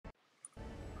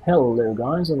Hello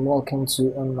guys and welcome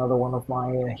to another one of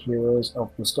my Heroes of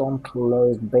the Storm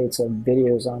closed beta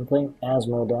videos. I'm playing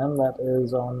Azmodan, that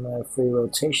is on free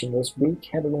rotation this week,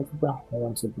 headed into the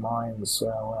Haunted Mines.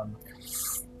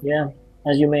 Yeah,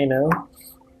 as you may know,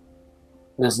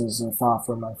 this is far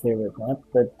from my favorite map,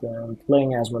 but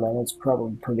playing Azmodan it's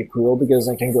probably pretty cool because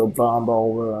I can go bomb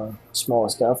over smaller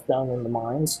stuff down in the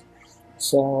mines.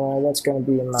 So that's going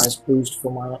to be a nice boost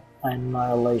for my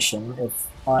annihilation if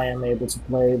I am able to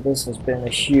play. This has been a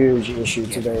huge issue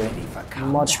today,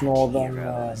 much more than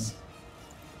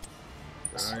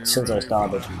since I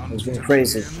started. It's been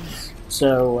crazy.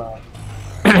 So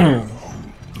I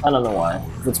don't know why.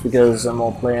 If it's because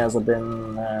more players have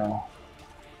been.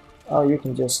 Oh, you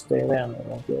can just stay there.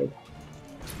 No, good.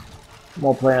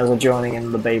 More players are joining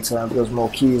in the beta because more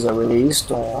keys are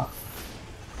released, or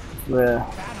the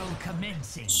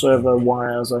server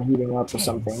wires are heating up or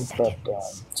something, but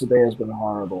today has been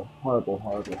horrible. Horrible.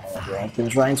 I've been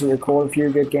trying to record a few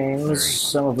good games,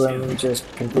 some of them just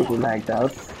completely lagged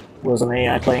out. It was an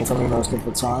AI playing for me most of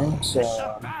the time, so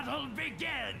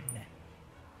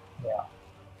yeah,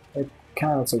 it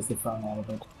kind of takes the fun out of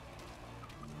it.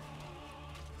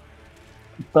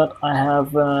 But I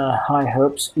have high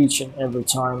hopes each and every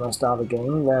time I start a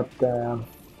game that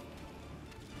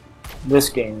this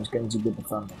game is going to be the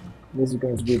fun one. This is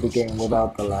going to be the game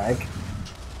without the lag.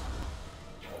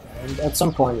 And at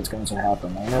some point it's going to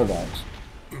happen, I know that.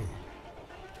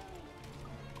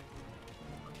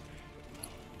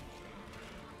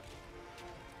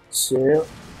 So,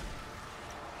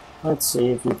 let's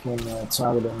see if we can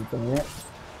target anything here.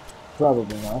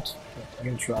 Probably not, but I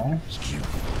can try.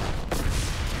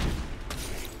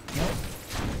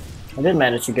 I did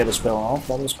manage to get a spell off,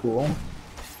 that was cool.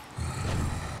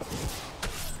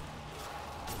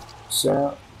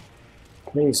 So,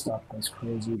 please stop this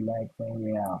crazy lag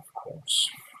thing. Yeah, of course.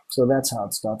 So that's how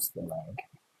it stops the lag.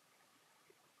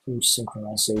 Huge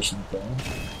synchronization thing.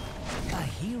 A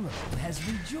hero has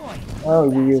rejoined.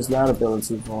 Oh, you use that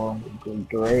ability for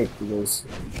great, because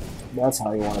that's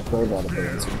how you want to play that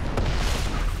ability.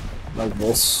 Like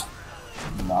this.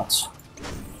 Not.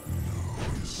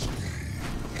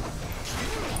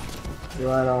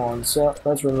 Right on. So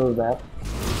let's remove that.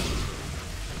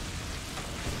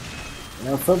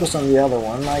 Now focus on the other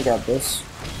one. I got this.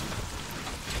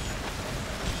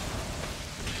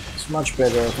 It's much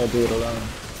better if I do it alone.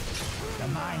 The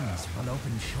mines will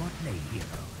open shortly,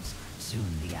 heroes. Soon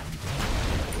the undead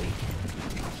will awaken.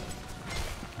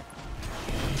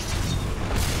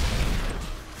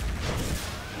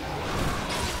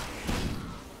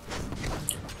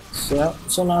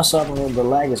 So now suddenly the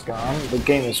lag is gone, the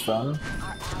game is fun.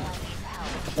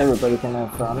 Everybody can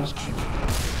have fun.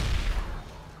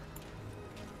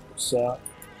 So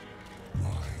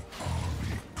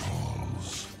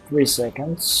 3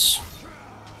 seconds.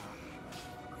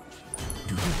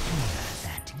 Do you hear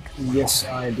that? Yes,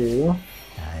 I do.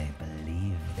 I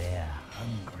believe they're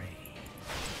hungry.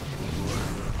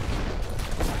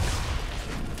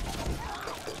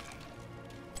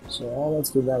 So let's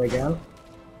do that again.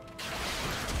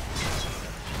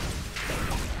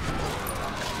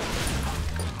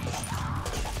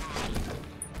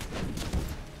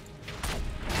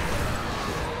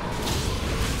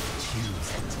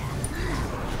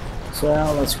 So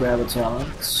let's grab a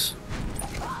talent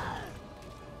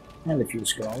and a few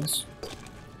skulls.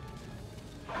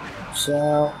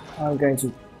 So I'm going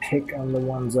to pick on the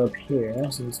ones up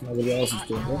here since nobody else is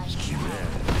doing it.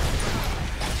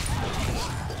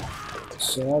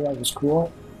 So that was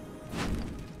cool.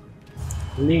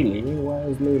 Lily, where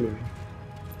is Lily?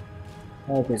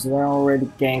 Okay, so they're already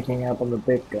ganking up on the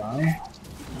big guy,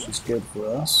 which is good for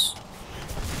us.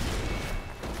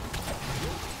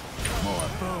 More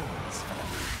bones for the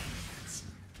mines.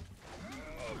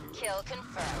 Kill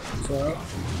confirmed. So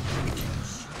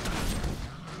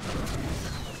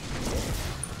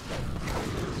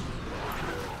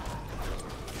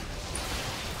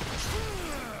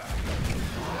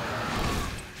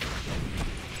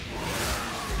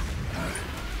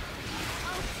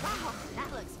Wow, that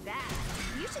looks bad.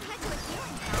 You should head to a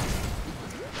healing house.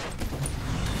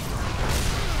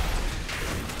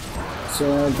 So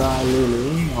by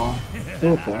Lily, or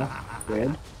okay,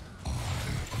 good.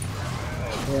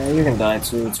 Yeah, you can die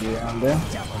too, to be around there.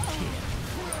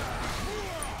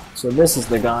 So this is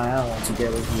the guy I want to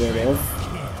get rid of.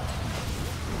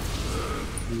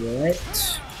 Right.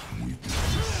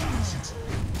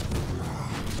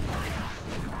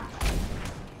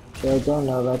 So I don't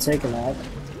know about taking that.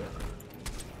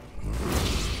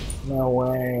 No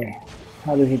way.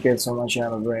 How did he get so much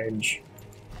out of range?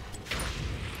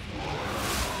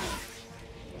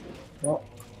 Well,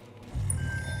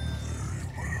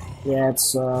 Yeah,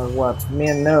 it's what, me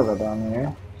and Nova down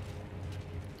here.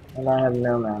 And I have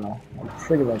no mana. I'm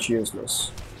pretty much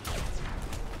useless.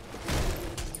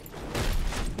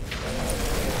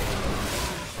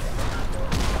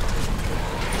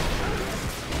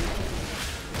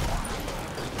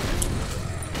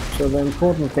 So the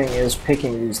important thing is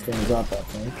picking these things up, I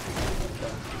think.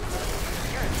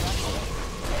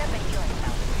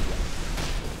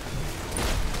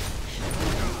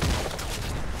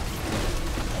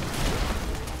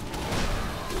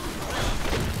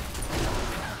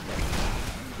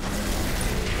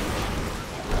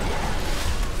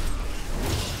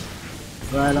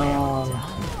 Right on.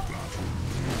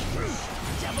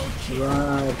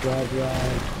 Right.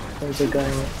 Things are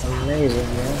going amazing,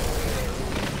 yeah?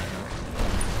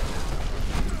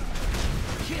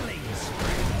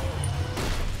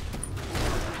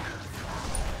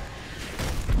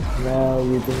 No,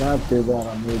 you do not do that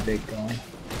on me, big guy.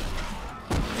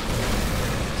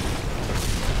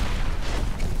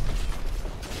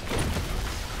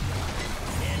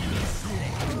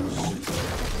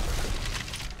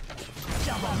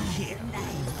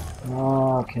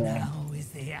 Okay.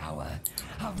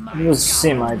 It was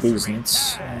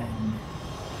semi-decent.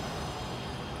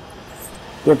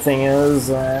 Good thing is,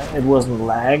 it wasn't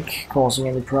lag causing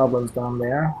any problems down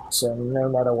there, so no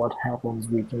matter what happens,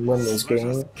 we can win this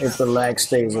game if the lag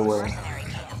stays away.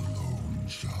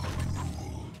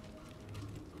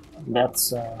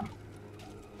 That's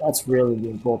really the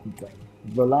important thing.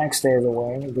 If the lag stays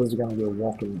away, this is going to be a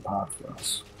walk in the park for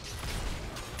us.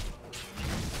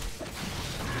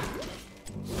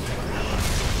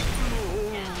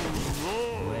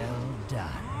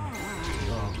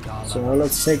 So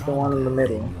let's take the one in the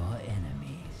middle.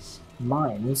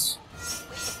 Mines.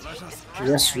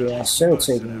 Yes, we are so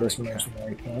taking this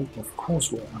mercenary camp. Of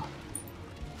course we are.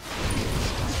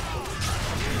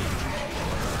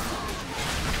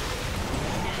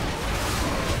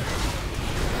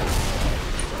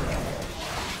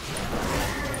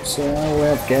 So we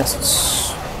have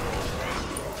guests.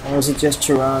 Or is it just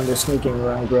Tyrande sneaking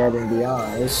around grabbing the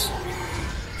eyes?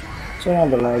 So now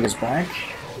the lag is back,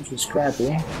 which is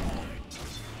crappy.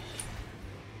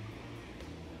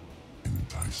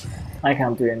 I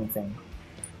can't do anything.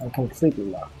 I'm completely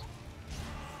locked.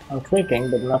 I'm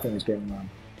clicking, but nothing is going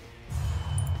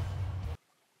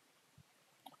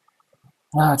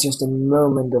on. Just a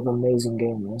moment of amazing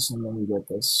gameness, and then we get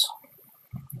this.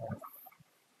 Yeah.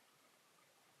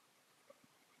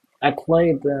 I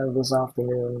played this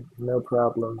afternoon, no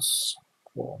problems,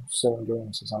 for 7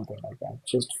 games or something like that.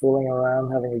 Just fooling around,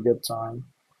 having a good time.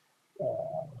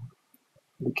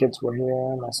 The kids were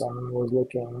here, my son was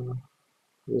looking.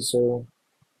 So,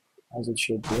 as it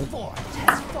should be.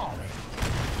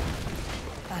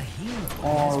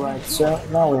 Alright, so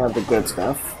now we have the good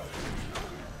stuff.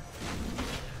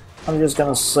 I'm just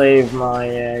gonna save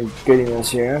my goodiness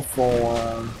here for...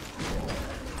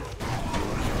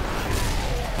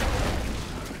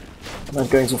 I'm not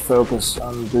going to focus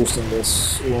on boosting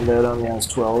this, even though it only has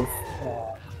 12.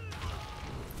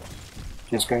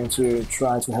 Just going to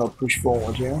try to help push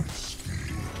forward here.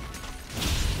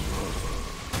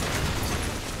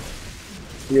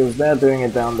 Because they're doing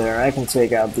it down there, I can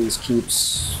take out these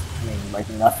keeps, I mean, like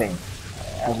nothing.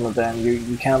 Azmodan,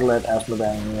 you can't let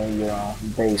Azmodan near your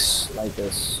base like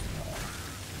this.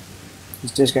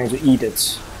 He's just going to eat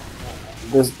it.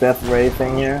 This death ray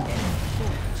thing here,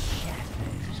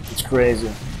 it's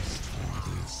crazy.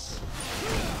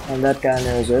 And that guy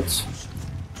knows it.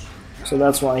 So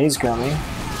that's why he's coming.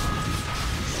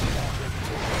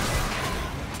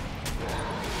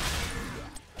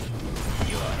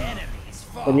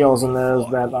 But he also knows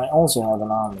that I also have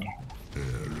an army.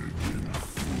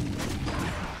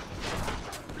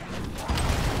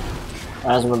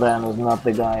 Azmodan is not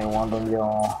the guy you want on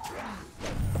your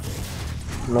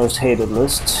most hated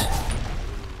list.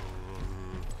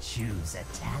 Choose a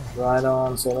talent. Right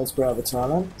on, so let's grab a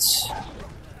talent.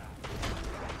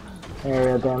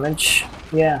 Area damage.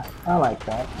 Yeah, I like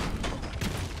that.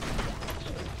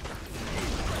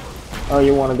 Oh,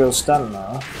 you want to go stun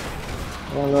now?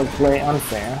 You want to play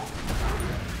unfair?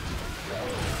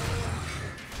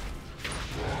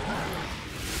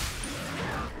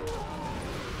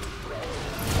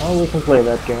 Oh, we can play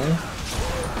that game.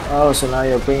 Oh, so now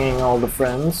you're bringing all the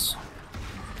friends.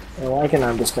 Oh, I can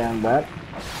understand that.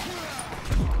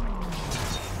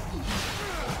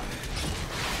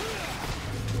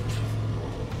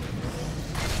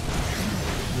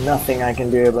 Nothing I can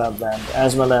do about that.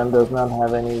 Azmodan does not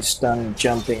have any stun,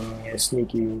 jumping,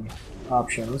 sneaky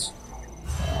options.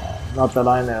 Not that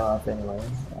I know of, anyway.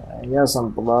 He has some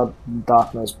blood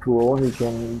darkness pool he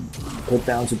can put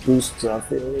down to boost stuff.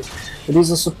 But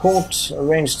he's a support, a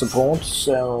range support,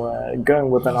 so going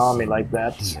with an army like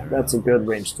that, that's a good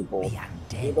range support.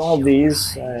 With all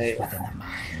these,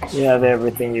 you have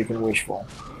everything you can wish for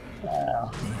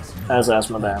as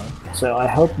Azmodan. So I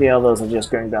hope the others are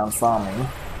just going down farming.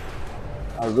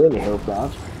 I really hope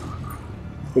that,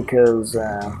 because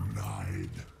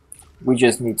we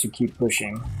just need to keep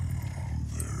pushing.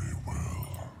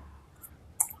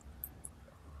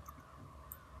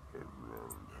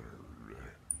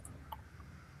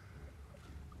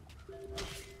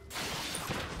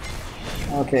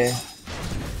 Okay,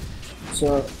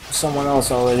 so someone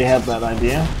else already had that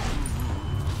idea.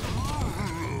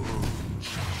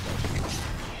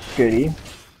 Goodie.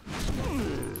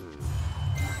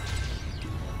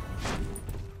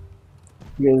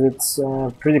 Because it's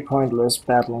pretty pointless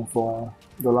battling for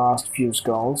the last few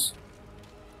skulls.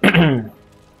 We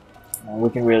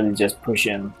can really just push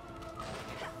in.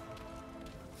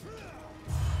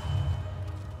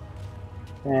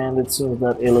 And it seems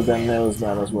that Illidan knows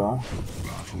that as well.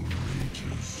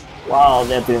 Wow,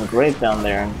 they're doing great down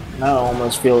there. Now I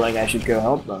almost feel like I should go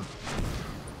help them.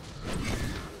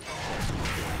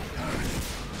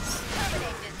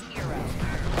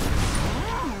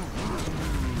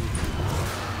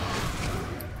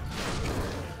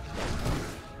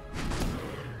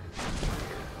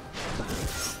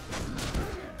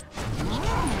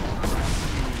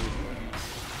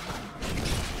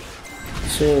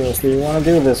 Seriously, you want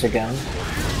to do this again?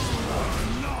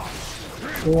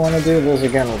 You want to do this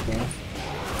again with me?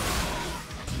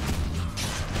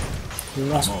 You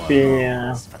must be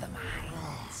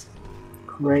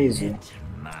crazy.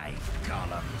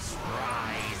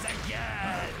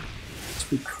 Must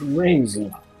be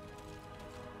crazy.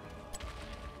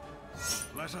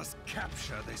 Let us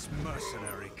capture this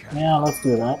mercenary camp. Yeah, let's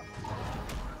do that.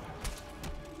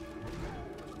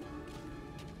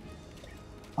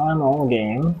 I'm all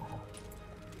game.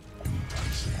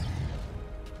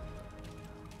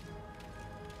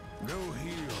 Go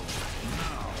heal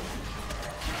now.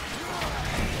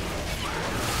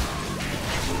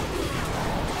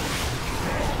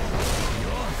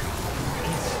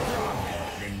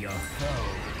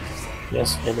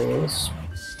 Yes, it is.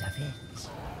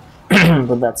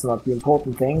 But that's not the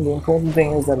important thing. The important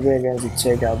thing is that we're going to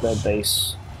take out their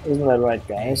base. Isn't that right,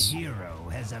 guys? The hero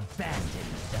has abandoned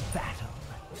the battle.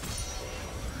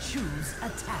 Choose a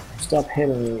tavern. Stop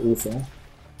hitting me, Ethan.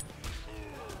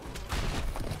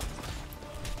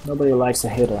 Nobody likes a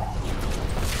hitter.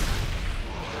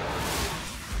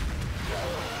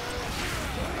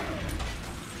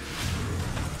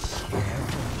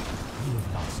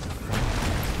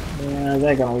 Yeah,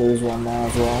 they're gonna lose one now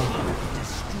as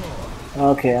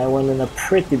well. Okay, I went in a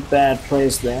pretty bad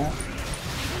place there.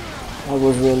 That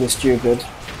was really stupid.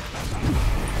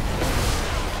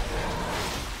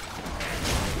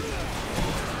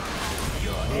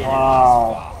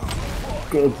 Wow.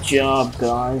 Good job,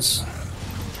 guys.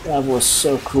 That was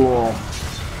so cool.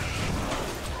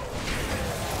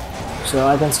 So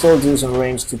I can still do some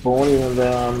range support even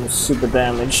though I'm super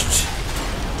damaged.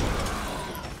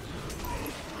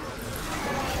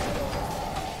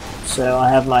 So I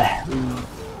have my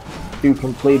do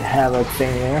complete havoc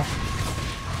thing here.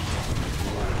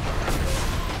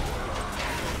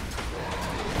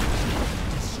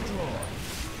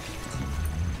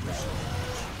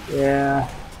 Yeah.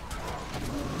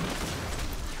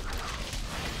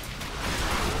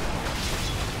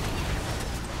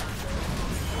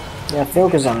 Yeah,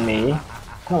 focus on me.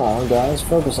 Come on, guys,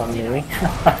 focus on me.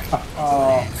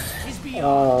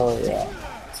 Oh, yeah.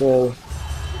 So,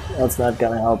 that's not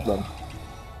gonna help them.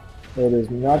 It is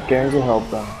not going to help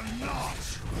them.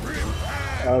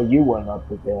 Oh, you were not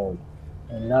prepared.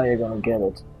 And now you're gonna get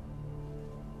it.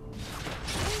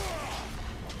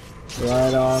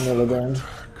 Right on, Illidan.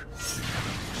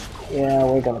 Yeah,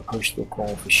 we're gonna push the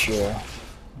call for sure.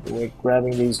 We're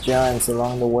grabbing these giants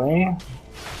along the way.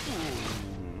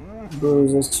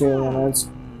 Bruises 2 minutes,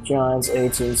 giants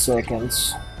 18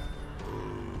 seconds.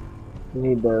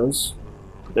 Need those.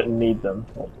 Don't need them,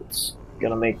 but it's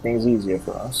gonna make things easier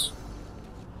for us.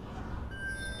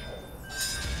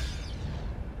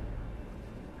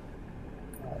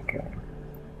 Okay.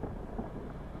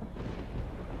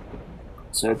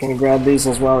 So can you grab these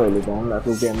as well, Illidan? That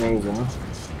would be amazing.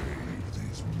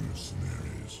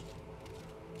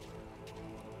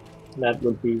 That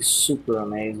would be super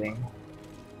amazing.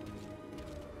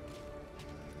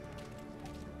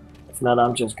 If not,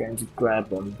 I'm just going to grab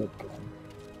them, but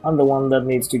I'm the one that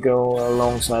needs to go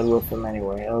alongside with them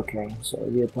anyway. Okay, so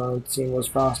the opponent team was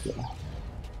faster.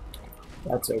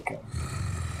 That's okay.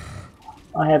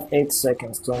 I have 8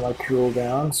 seconds till my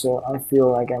cooldown, so I feel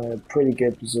like I'm in a pretty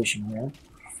good position here.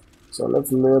 So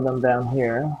let's lure them down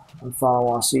here and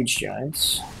follow our siege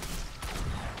giants.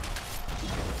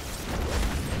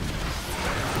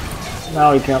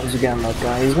 Now he comes again, that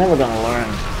guy. He's never gonna learn.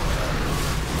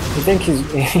 He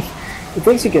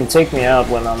thinks he can take me out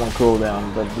when I'm on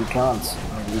cooldown, but he can't.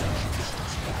 I mean,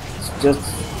 it's just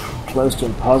close to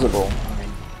impossible. I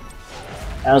mean,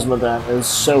 Azmodan is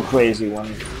so crazy when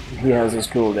he has his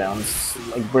cooldowns.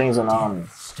 Like brings an army.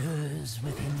 Stirs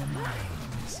within the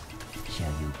mines.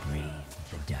 Shall you brave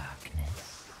the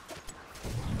darkness?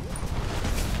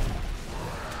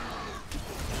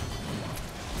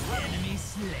 Enemy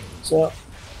slain. So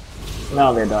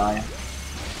now they die.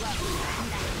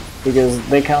 Because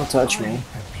they can't touch me,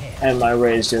 and my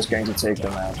ray is just going to take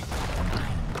them out.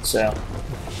 So,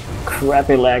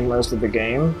 crappy lag most of the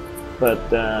game,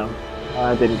 but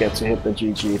I didn't get to hit the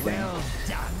GG thing.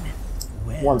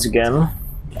 Once again,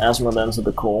 Azmodan to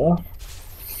the core.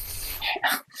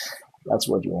 That's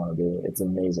what you want to do. It's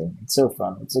amazing. It's so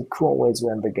fun. It's a cool way to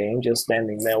end the game, just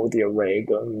standing there with your ray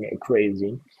going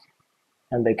crazy,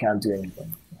 and they can't do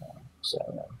anything.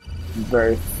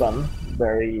 Very fun,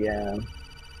 very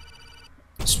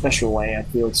special way I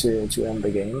feel to end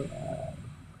the game.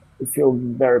 You feel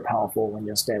very powerful when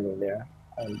you're standing there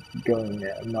and going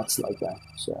nuts like that.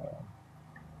 So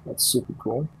that's super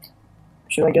cool.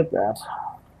 Should I get that?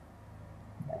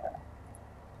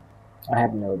 I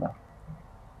have no though.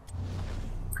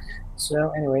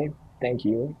 So anyway, thank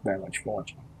you very much for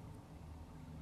watching.